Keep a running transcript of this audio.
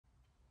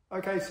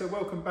Okay, so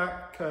welcome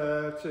back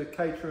to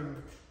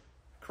Caterham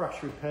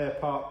Crash Repair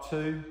Part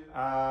 2.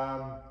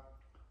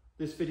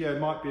 This video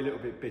might be a little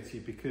bit bitty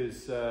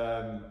because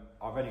I've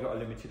only got a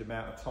limited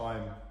amount of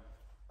time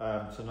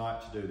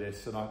tonight to do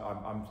this, and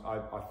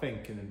I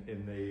think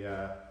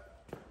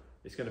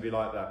it's going to be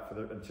like that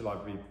until I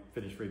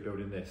finish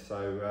rebuilding this.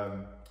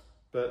 So,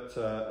 but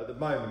at the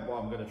moment,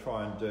 what I'm going to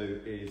try and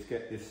do is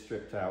get this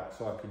stripped out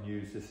so I can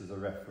use this as a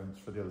reference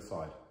for the other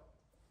side.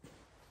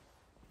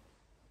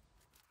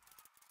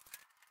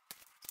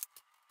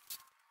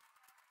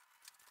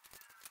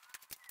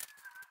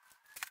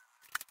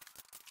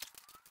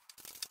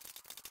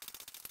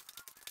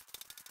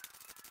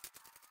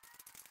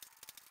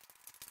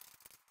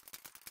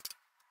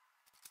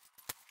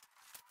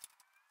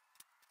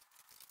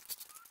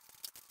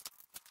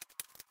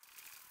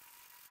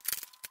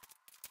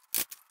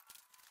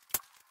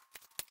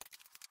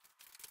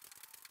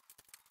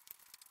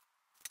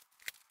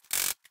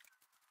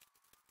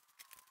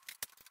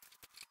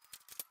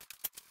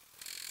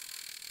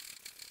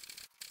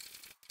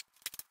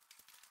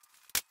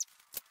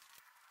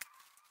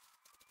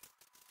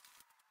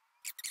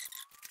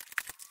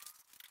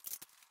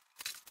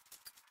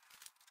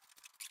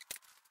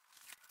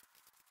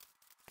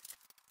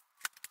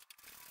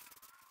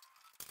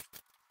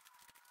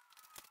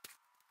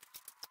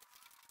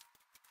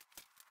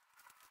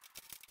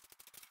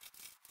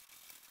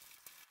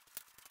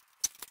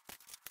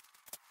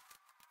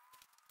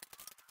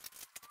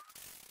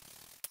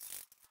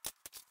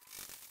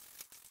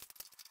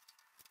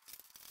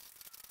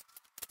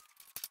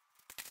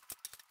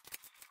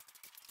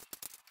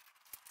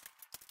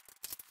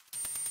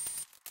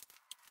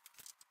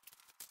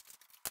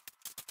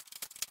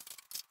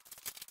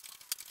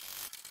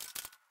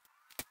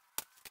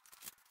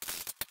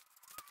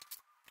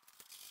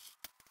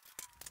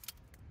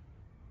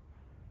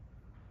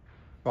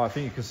 Right, I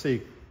think you can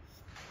see,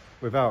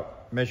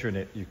 without measuring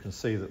it, you can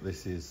see that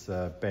this is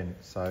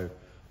bent. So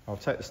I'll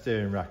take the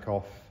steering rack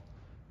off,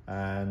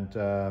 and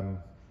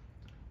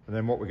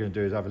then what we're going to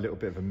do is have a little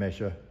bit of a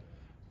measure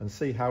and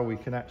see how we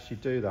can actually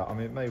do that. I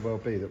mean, it may well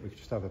be that we could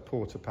just have a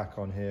porter pack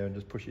on here and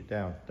just push it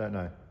down, don't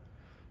know.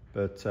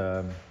 But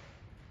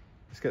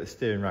let's get the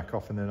steering rack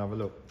off and then have a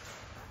look.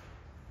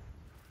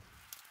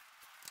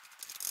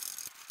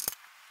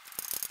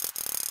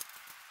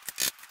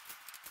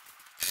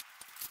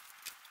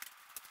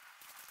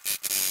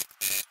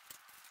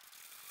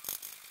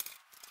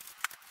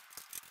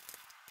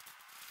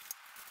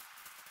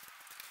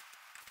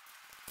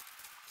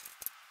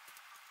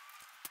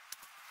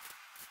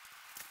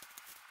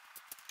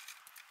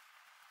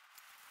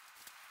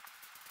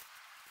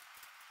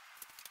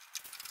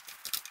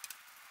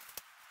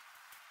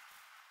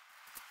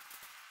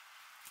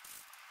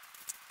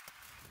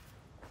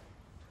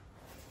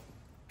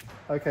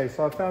 Okay,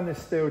 so I found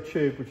this steel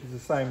tube which is the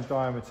same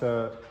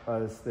diameter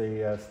as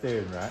the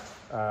steering rack,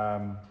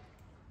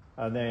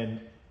 and then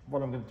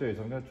what I'm going to do is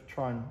I'm going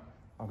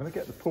to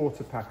get the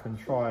porter pack and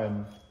try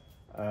and,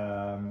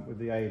 with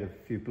the aid of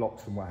a few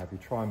blocks and what have you,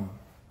 try and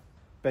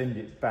bend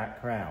it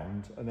back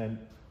round, and then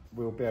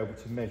we'll be able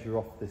to measure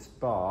off this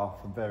bar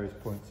from various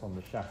points on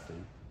the chassis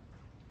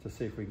to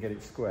see if we can get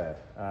it square.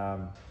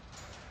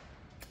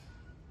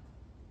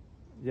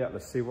 Yeah,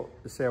 let's see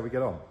how we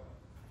get on.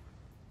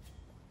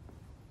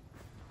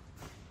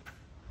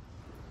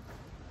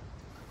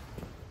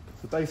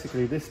 So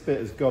basically this bit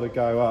has got to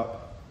go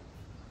up,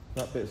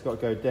 that bit's got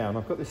to go down.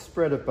 I've got this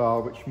spreader bar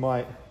which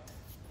might,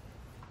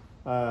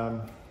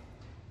 I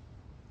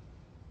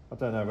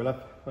don't know,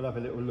 we'll have a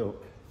little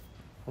look.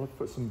 I'll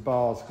put some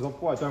bars, because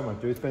what I don't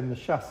want to do is bend the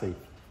chassis.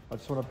 I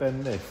just want to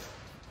bend this.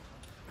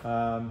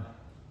 Although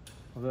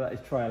that is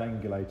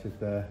triangulated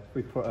there. If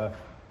we put a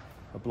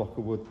block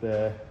of wood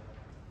there,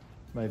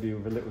 maybe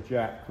with a little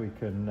jack, we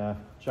can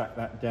jack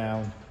that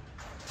down,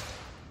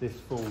 this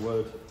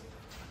forward.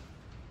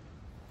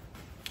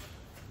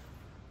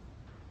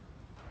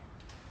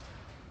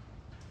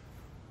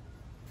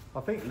 I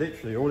think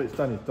literally all it's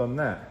done is done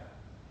that.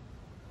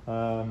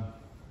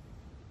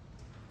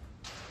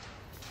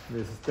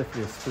 There's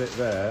definitely a split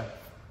there,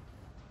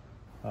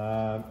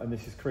 and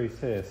this is creased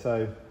here.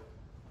 So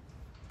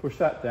push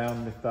that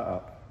down, lift that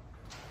up,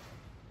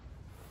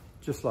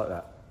 just like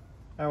that.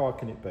 How hard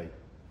can it be?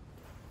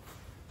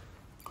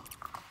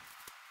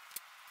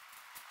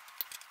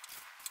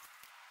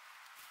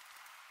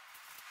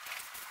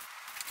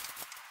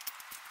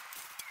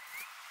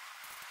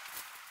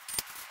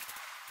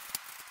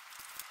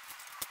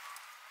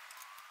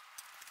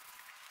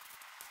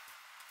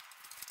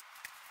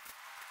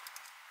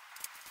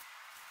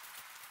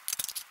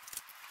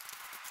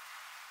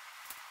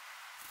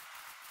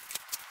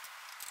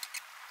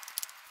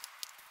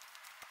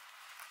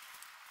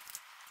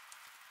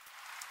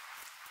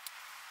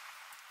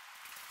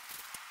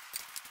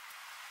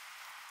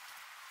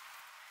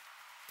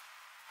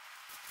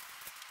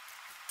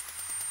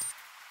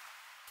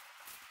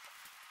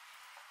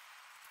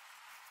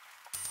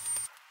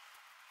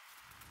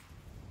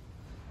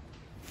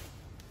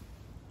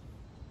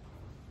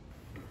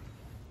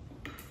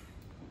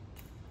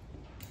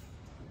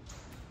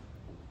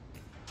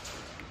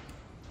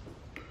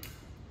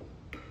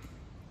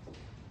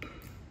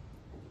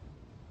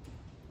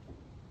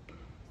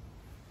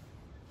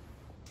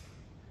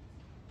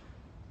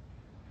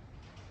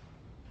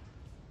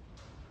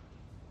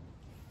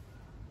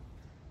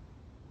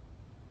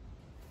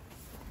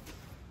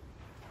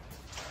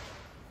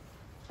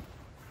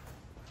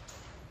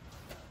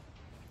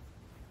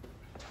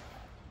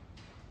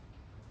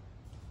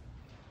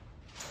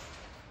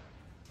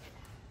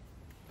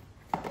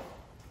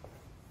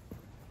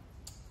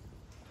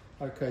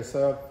 Okay,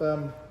 so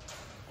I've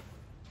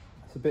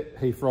it's a bit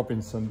Heath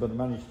Robinson, but I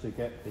managed to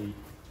get the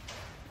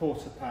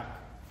porter pack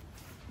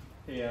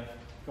here,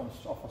 gone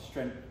off a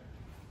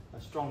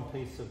strong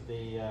piece of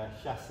the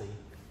chassis,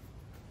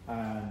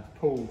 and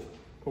pulled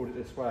it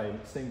this way, and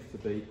it seems to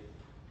be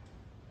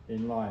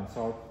in line.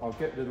 So I'll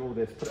get rid of all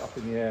this, put it up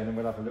in the air, and then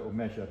we'll have a little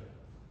measure.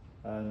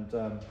 And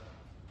but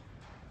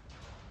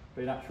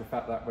in actual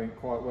fact, that went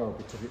quite well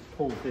because it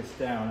pulled this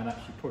down and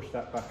actually pushed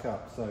that back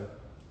up. So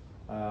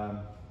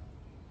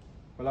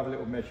we'll have a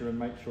little measure and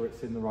make sure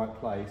it's in the right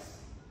place.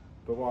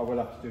 But what I will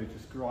have to do is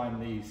just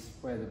grind these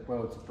where the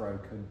welds are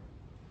broken,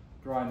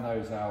 grind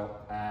those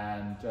out,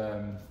 and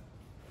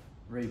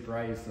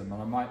re-braze them.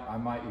 And I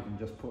might even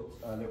just put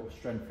a little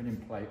strengthening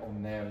plate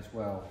on there as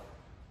well,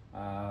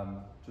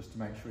 just to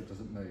make sure it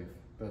doesn't move.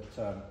 But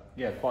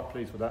yeah, quite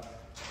pleased with that.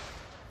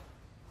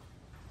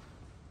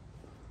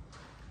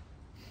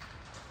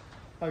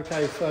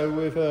 Okay, so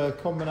with a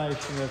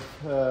combination of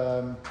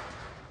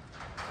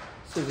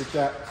scissor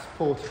jacks,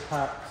 porter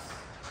packs,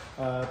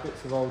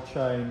 bits of old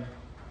chain,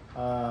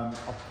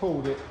 I've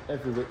pulled it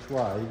every which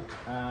way,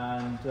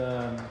 and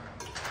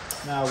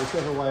now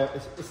whichever way,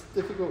 it's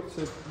difficult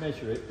to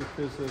measure it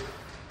because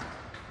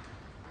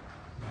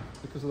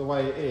of the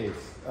way it is.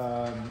 You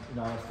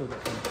know, I've still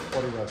got some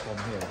bodywork on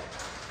here,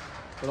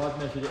 but I've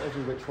measured it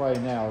every which way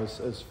now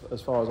as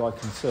far as I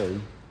can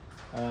see,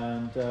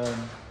 and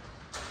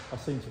I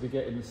seem to be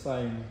getting the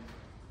same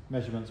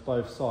measurements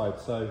both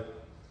sides. So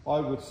I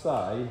would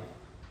say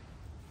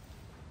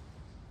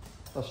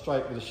that's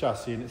straight with the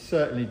chassis, and it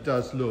certainly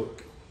does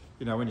look,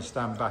 you know, when you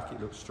stand back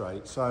it looks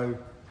straight. So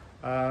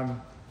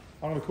I'm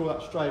going to call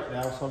that straight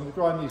now. So I'm going to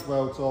grind these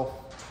welds off,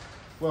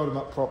 weld them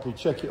up properly,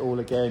 check it all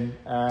again,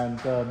 and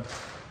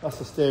that's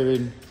the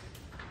steering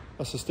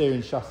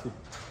chassis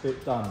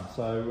bit done.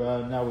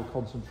 So now we'll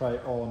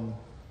concentrate on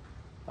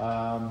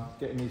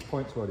getting these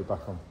points welded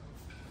back on.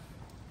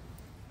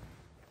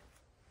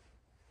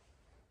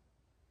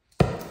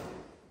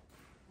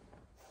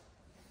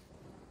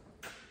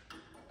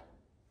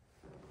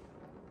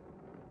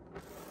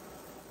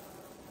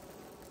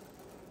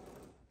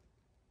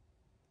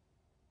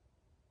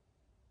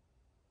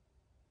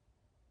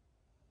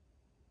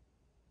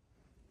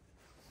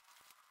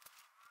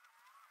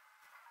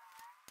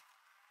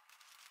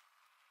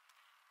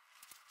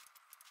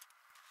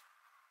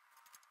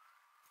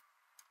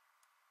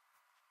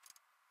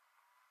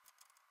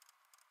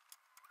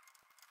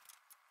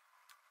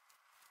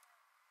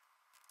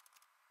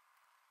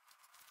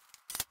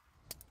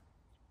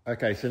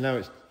 Okay, so now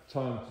it's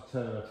time to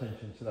turn our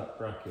attention to that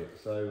bracket.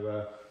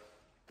 So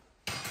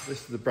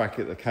this is the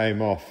bracket that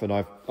came off, and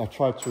I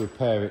tried to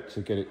repair it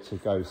to get it to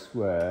go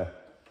square,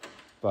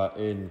 but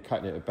in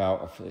cutting it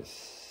about,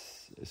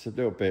 it's a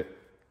little bit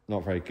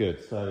not very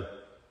good. So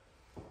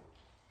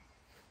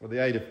with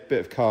the aid of a bit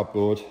of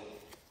cardboard,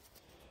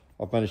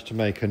 I've managed to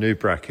make a new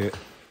bracket,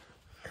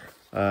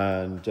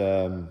 and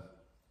we're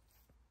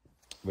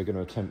going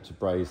to attempt to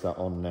braze that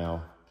on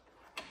now.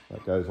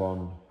 That goes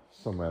on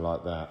somewhere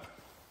like that.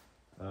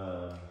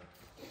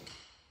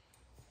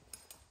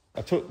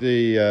 I took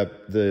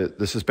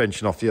the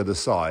suspension off the other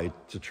side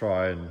to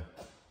try and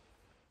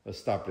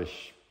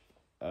establish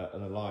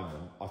an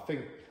alignment. I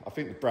think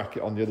the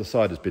bracket on the other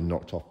side has been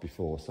knocked off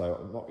before, so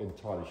I'm not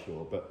entirely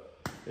sure,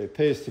 but it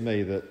appears to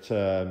me that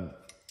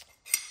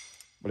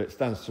well, it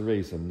stands to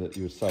reason that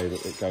you would say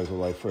that it goes all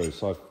the way through.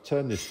 So I've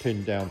turned this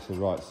pin down to the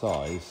right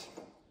size,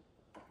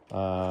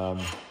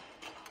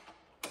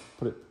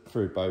 put it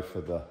through both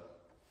of the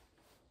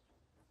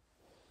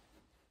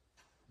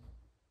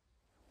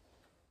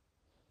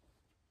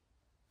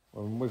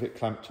and with it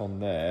clamped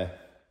on there,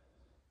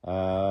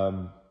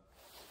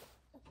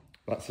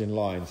 that's in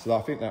line. So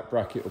I think that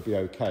bracket will be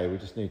okay. We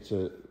just need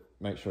to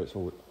make sure it's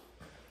all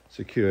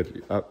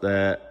secured up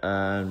there,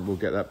 and we'll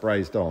get that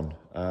brazed on.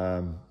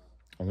 I'm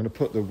going to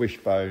put the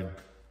wishbone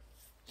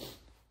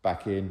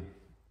back in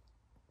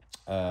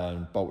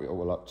and bolt it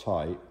all up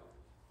tight.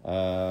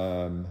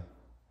 I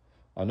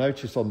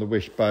noticed on the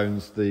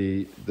wishbones,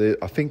 I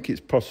think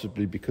it's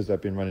possibly because they've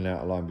been running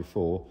out of line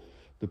before,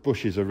 the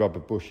bushes are rubber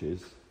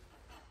bushes.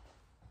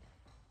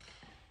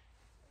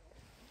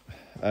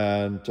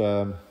 And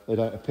they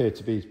don't appear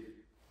to be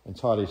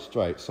entirely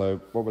straight. So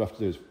what we'll have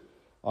to do is,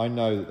 I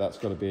know that that's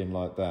got to be in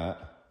like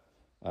that,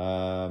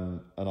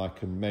 and I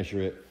can measure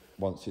it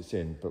once it's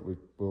in. But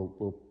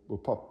we'll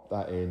pop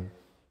that in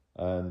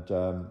and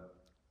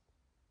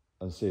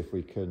see if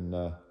we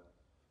can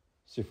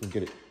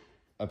get it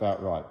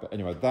about right. But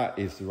anyway, that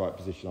is the right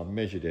position. I've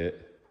measured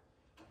it.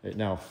 It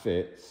now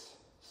fits.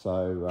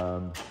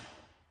 So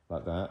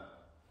like that.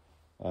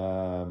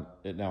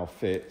 It now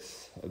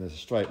fits, and there's a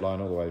straight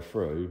line all the way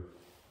through.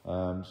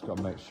 Just got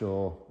to make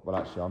sure, well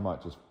actually I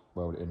might just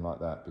weld it in like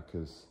that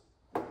because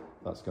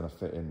that's going to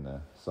fit in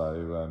there.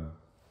 So,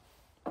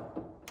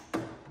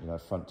 you know,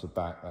 front to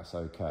back, that's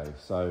okay.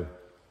 So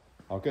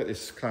I'll get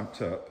this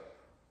clamped up,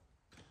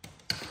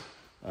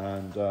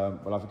 and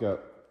we'll have a go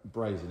at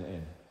brazing it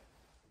in.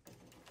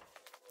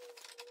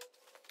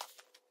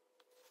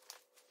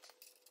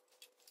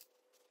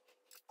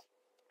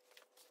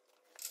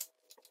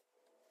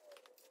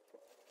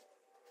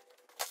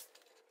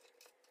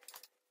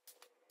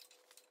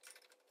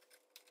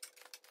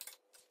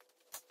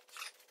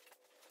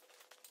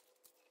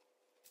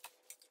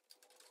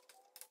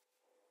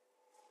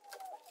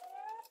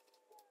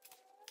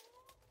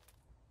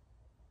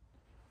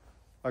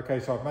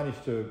 Okay, so I've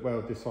managed to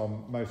weld this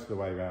on most of the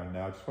way around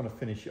now. I just want to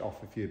finish it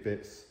off a few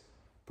bits,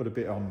 put a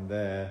bit on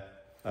there.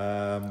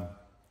 I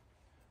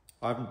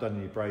haven't done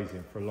any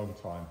brazing for a long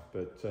time,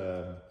 but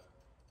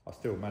I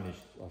still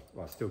managed,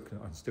 I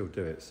can still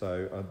do it.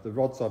 So the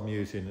rods I'm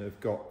using have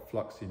got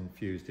flux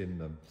infused in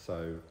them,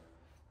 so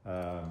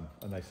and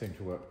they seem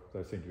to work.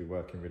 They seem to be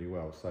working really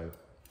well. So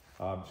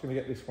I'm just going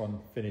to get this one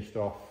finished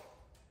off,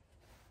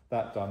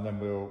 that done, then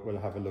we'll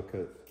have a look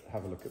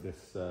at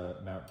this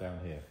mount down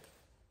here.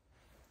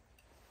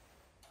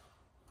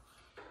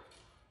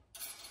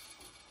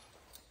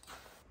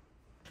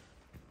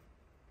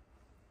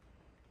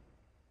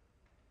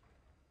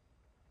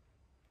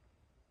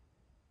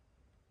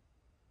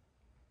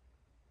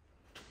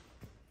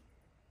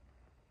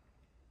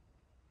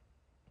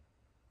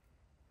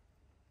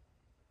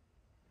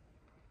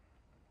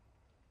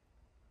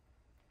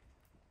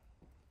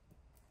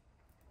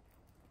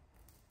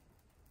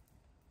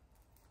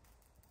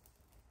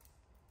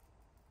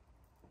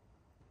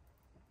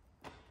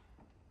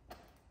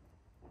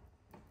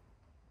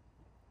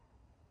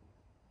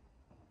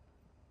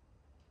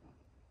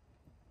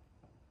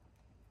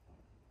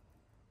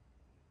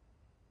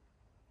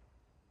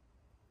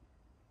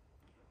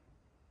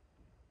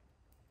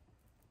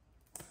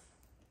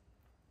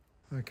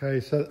 Okay,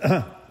 so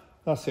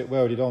that's it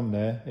welded on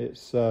there.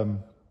 It's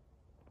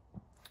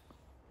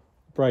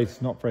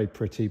braid's not very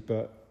pretty,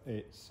 but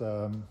it's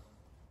I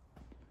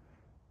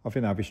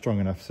think that'll be strong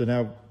enough. So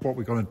now what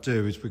we're going to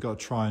do is we've got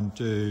to try and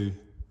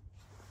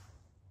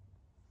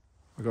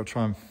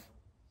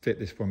fit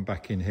this one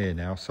back in here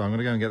now. So I'm going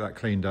to go and get that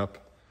cleaned up,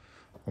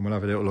 and we'll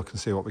have a little look and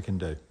see what we can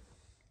do.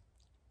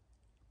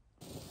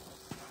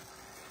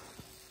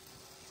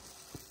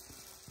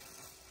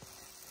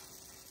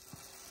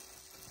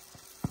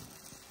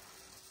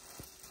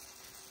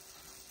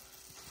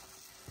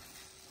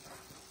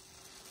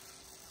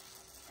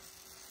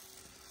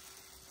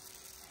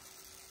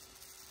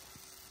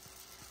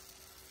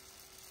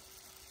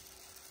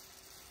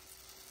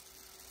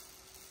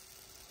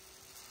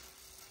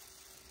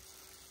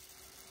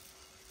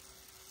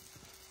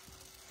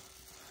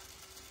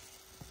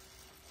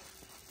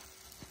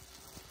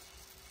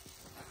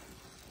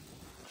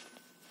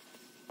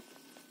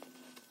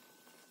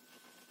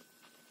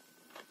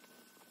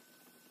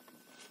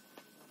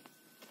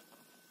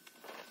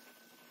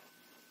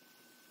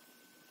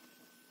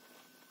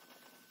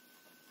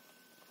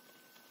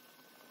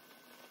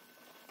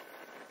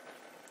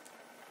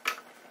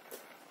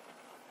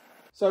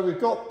 So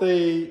we've got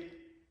the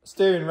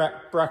steering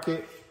rack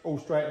bracket all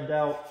straightened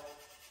out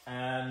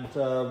and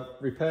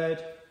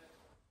repaired.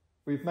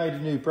 We've made a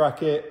new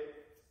bracket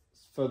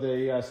for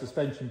the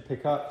suspension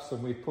pickups,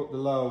 and we've put the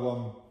lower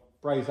one,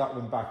 brazed that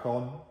one back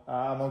on.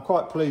 I'm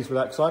quite pleased with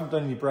that because I haven't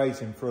done any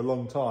brazing for a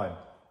long time.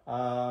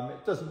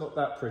 It doesn't look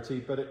that pretty,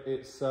 but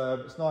it's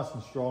nice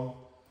and strong.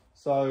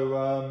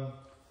 So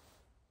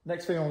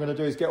next thing I'm going to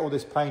do is get all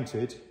this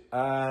painted,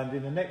 and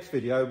in the next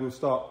video we'll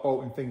start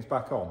bolting things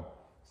back on.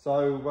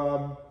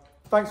 So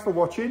thanks for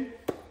watching.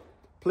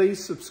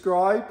 Please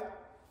subscribe,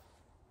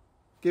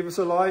 give us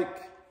a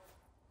like,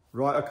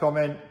 write a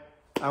comment,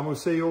 and we'll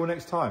see you all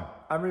next time.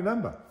 And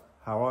remember,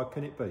 how hard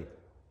can it be?